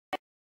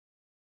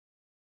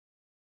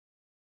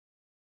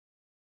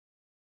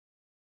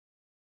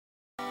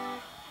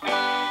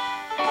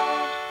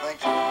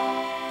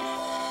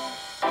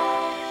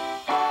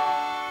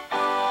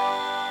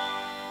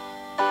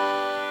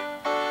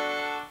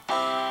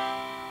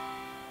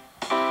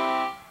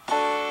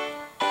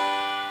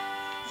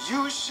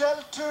You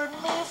sheltered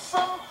me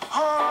from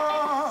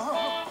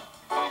harm,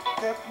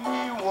 kept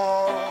me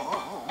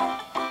warm,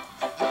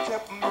 you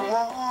kept me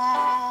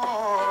warm.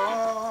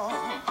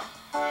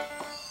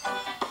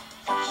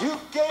 You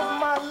gave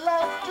my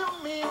life to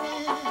me,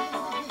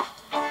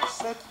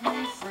 set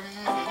me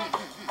free,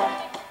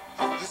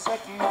 you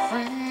set me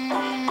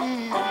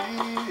free.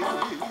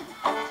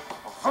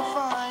 For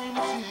fine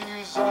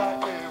tears I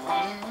ever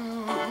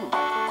knew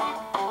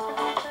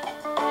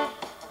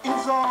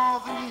is all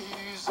the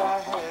news I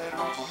had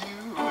of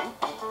you,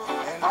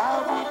 and I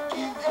would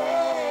give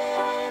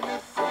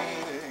anything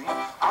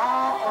I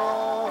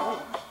own,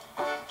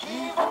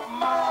 give up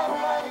my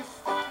life,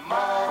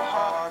 my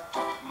heart,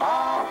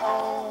 my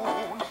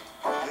own.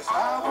 Yes, I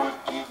would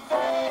give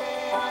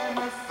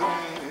anything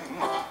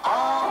I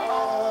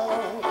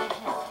own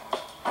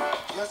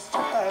just to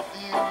have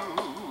you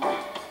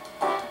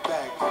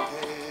back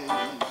again.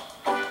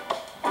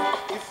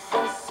 If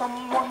there's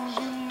someone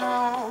you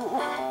know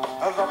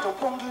that I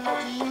won't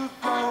let you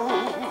go,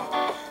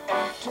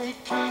 and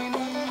taking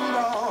it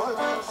all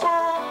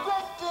for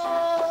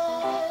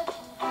granted,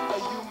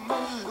 you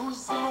may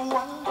lose in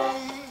one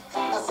day,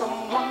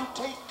 someone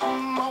take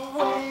him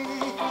away,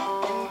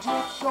 and you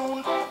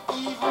don't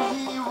even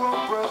hear a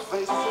breath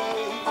they say.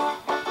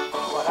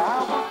 But I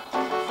would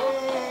give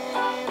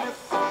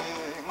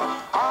anything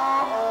I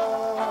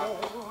own,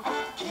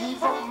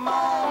 give up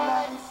my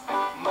life,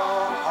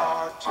 my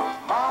heart,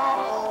 my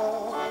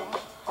own.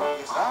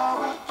 Yes, I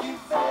would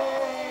give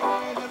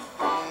anything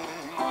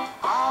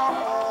I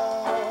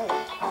own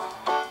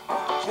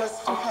just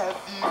to have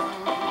you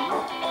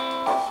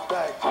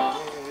back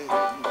again,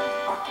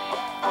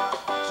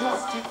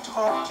 just to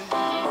talk to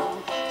you,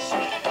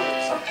 sweet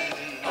lips again.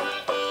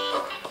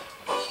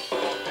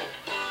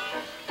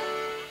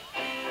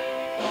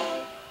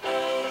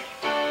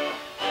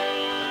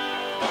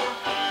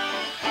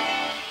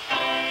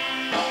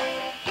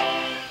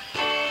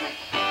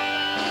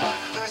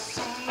 There's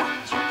someone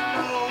you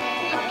know,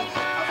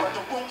 but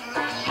I won't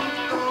let you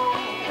go,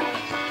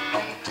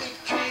 and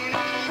taking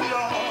it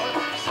all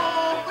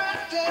for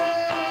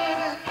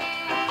granted.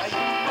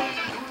 You may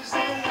lose it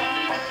one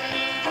day,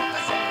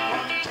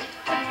 someone take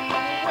him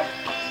away,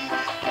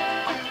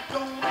 and you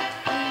don't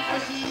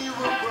even hear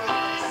a word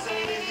they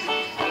say.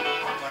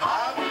 But I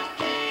would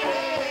give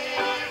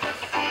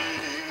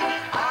anything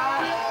I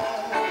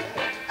own,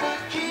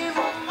 give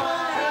up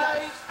my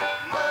life,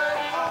 my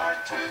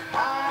heart,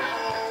 my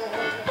own.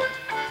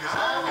 I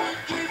would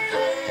give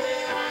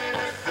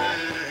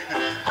anything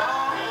I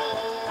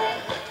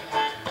own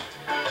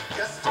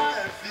just to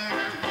have you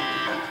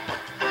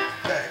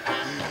back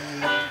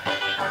again,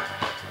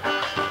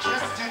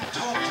 just to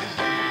talk to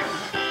you,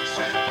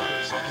 sweet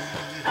words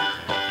again,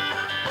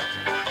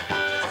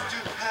 just to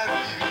have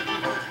you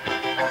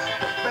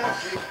back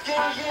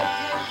again,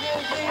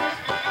 yeah.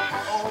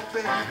 Oh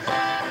baby,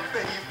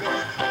 baby,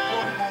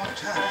 one more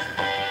time.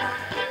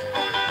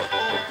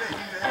 Oh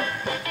baby,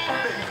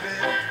 baby,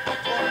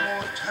 one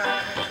more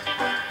time.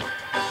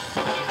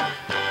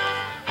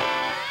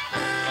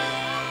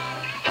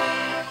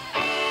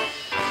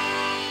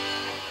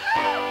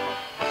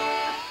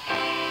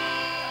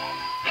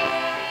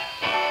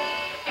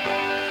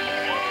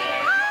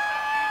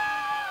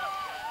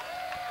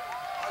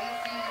 Are you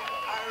feeling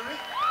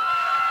Irish?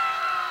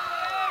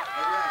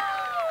 All right.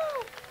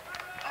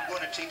 I'm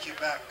going to take you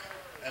back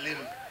a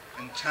little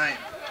in time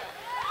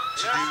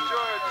to do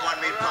one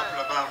made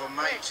popular by our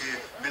mighty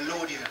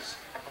melodians,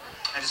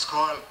 and it's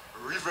called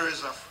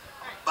Rivers of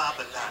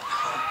Babylon.